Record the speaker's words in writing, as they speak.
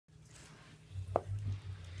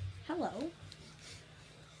Hello.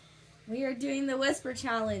 We are doing the whisper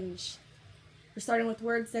challenge. We're starting with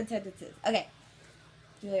words and sentences. Okay.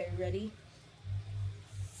 Julia, are you ready?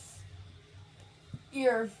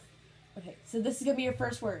 Okay, so this is going to be your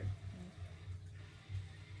first word.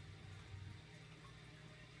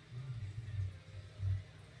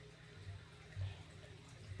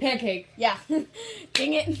 Pancake. Yeah.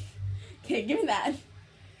 Dang it. Okay, give me that.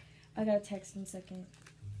 I got a text in a second.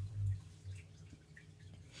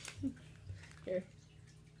 Here.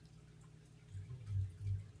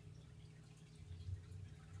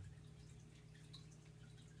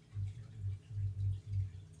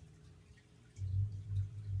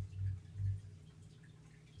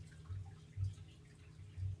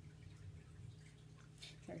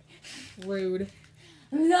 Sorry. Rude.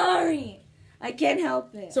 I'm sorry. I can't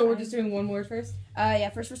help it. So we're just doing one word first?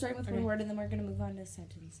 Yeah, first we're starting with Okay. one word and then we're going to move on to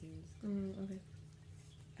sentences. Okay.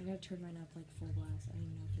 I gotta turn mine up like full blast. I don't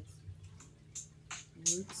even know if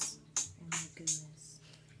it's roots. Oh my goodness.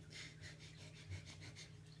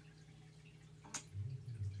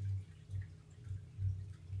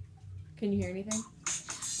 Can you hear anything?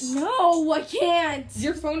 No, I can't.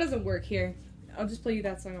 Your phone doesn't work here. I'll just play you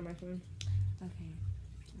that song on my phone. Okay,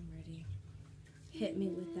 I'm ready. Hit me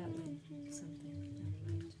with that one. Something.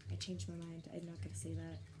 Never mind. I changed my mind. I'm not gonna say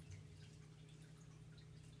that.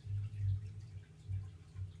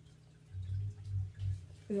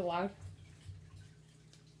 Is it loud?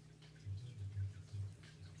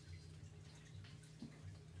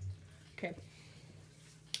 Okay.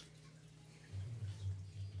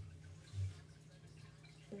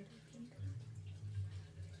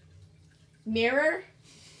 Mirror.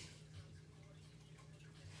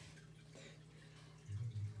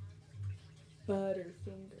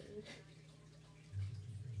 Butterfinger.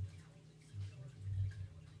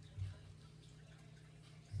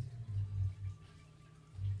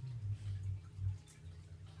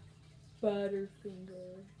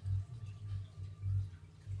 Butterfinger.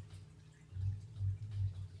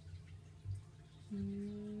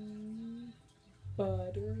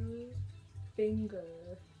 Butterfinger.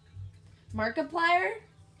 Markiplier.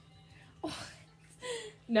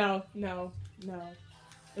 No.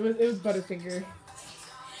 It was Butterfinger.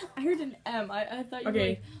 I heard an M. I thought you were Okay,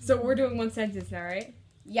 like... so we're doing one sentence now, right?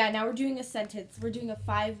 Yeah, now we're doing a sentence. We're doing a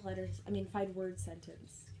 5-word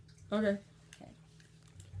sentence. Okay.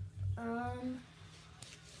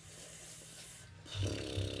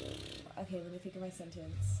 Okay, let me think of my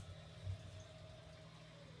sentence.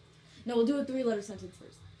 No, we'll do a 3-letter sentence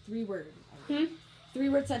first. 3-word.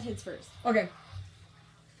 3-word sentence first. Okay.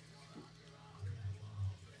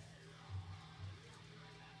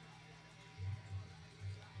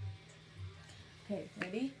 Okay,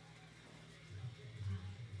 ready?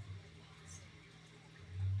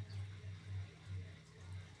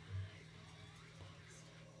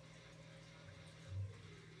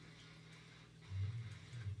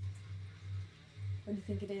 What do you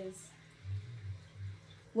think it is?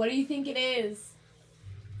 What do you think it is?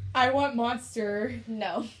 I want Monster.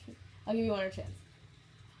 No. I'll give you one more chance.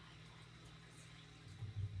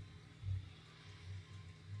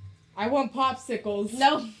 I want Popsicles.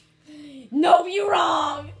 No. No, you're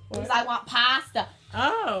wrong. What? Because I want pasta.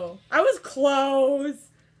 Oh, I was close.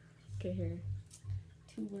 Okay, here.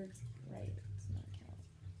 2 words right. It's not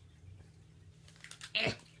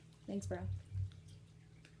count. Thanks, bro.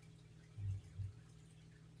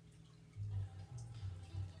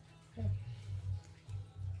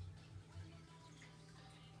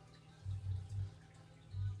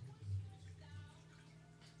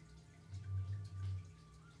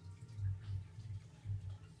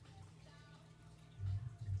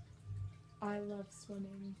 I love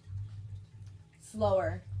swimming.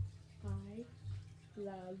 Slower. I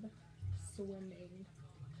love swimming.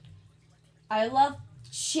 I love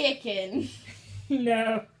chicken.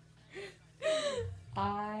 No.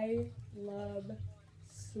 I love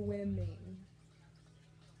swimming.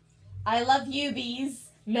 I love you, bees.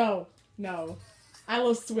 No. I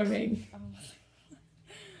love swimming.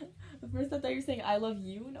 At first I thought you were saying I love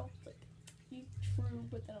you, and I was like, you true,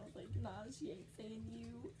 but then I was like, nah, she ain't saying you.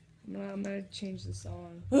 I'm gonna change the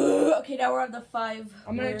song. Okay, now we're on the 5.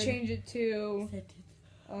 I'm gonna change it to sentence.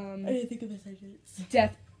 I didn't think of a sentence.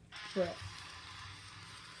 Death Threat.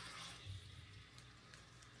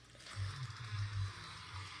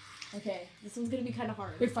 Okay, this one's gonna be kind of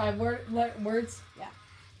hard. Wait, 5 words? Yeah.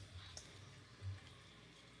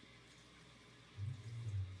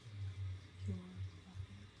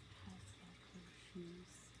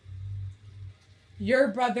 Your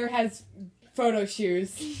brother has photo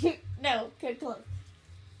shoes. No, good close.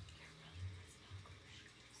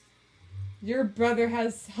 Your brother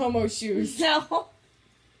has homo shoes. No.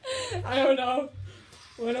 I don't know.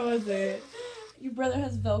 What was it? Your brother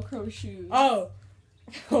has Velcro shoes. Oh.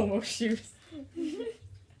 Homo shoes.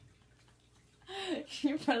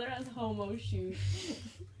 Your brother has homo shoes.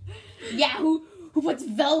 Yeah, who puts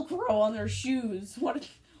Velcro on their shoes? What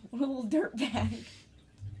a little dirtbag.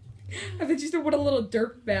 I thought you said what a little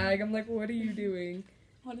dirt bag. I'm like, what are you doing?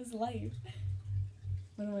 What is life?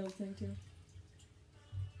 What am I listening to?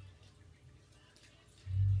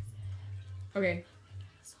 Okay.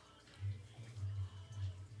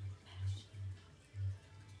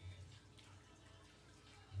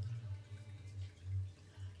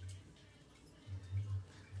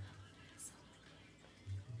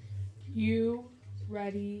 You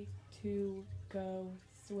ready to go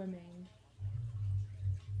swimming?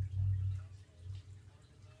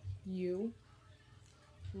 You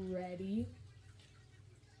ready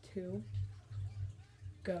to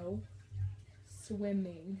go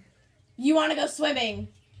swimming? You want to go swimming?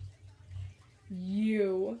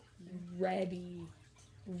 You ready?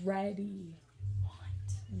 Ready?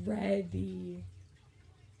 What? Ready?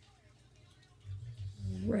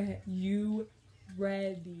 You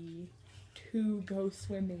ready to go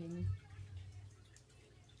swimming?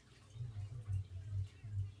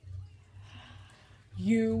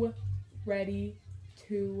 You ready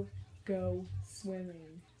to go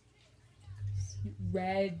swimming?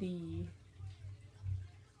 Ready.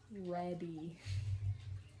 Ready.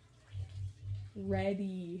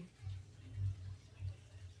 Ready.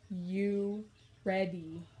 You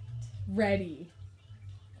ready. Ready.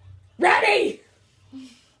 Ready!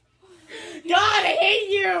 God, I hate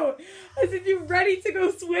you! I said you ready to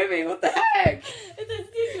go swimming. What the heck? It says,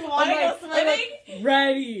 did you want to go swimming?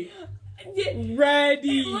 Ready. It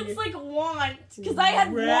Ready. looks like want. Because I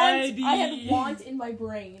had want. I had want in my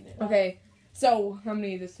brain. Okay, so how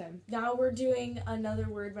many this time? Now we're doing another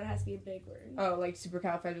word, but it has to be a big word. Oh, like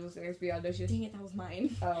supercalifragilisticexpialidocious? Dang it, that was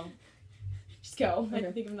mine. Oh. Just go. I Okay.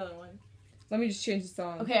 can think of another one. Let me just change the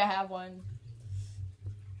song. Okay, I have one.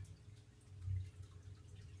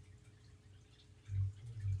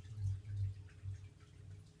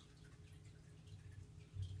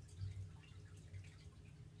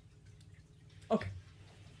 Okay.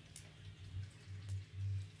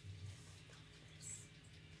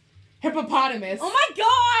 Hippopotamus. Oh my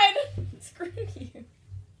god! Screw you.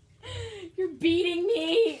 You're beating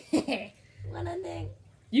me. What a thing.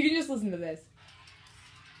 You can just listen to this.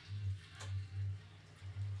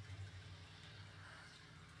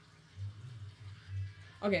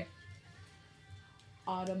 Okay.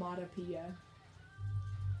 Automatopoeia.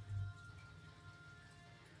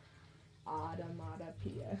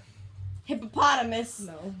 Automatopoeia. Hippopotamus.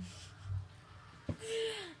 No.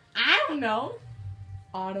 I don't know.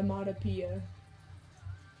 Automatopoeia.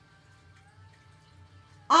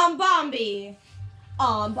 Bombi.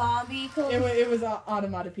 Bombi. It was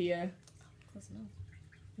automatopoeia. Close enough.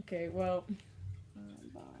 Okay, well.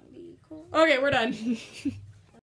 Bombi. Okay, we're done.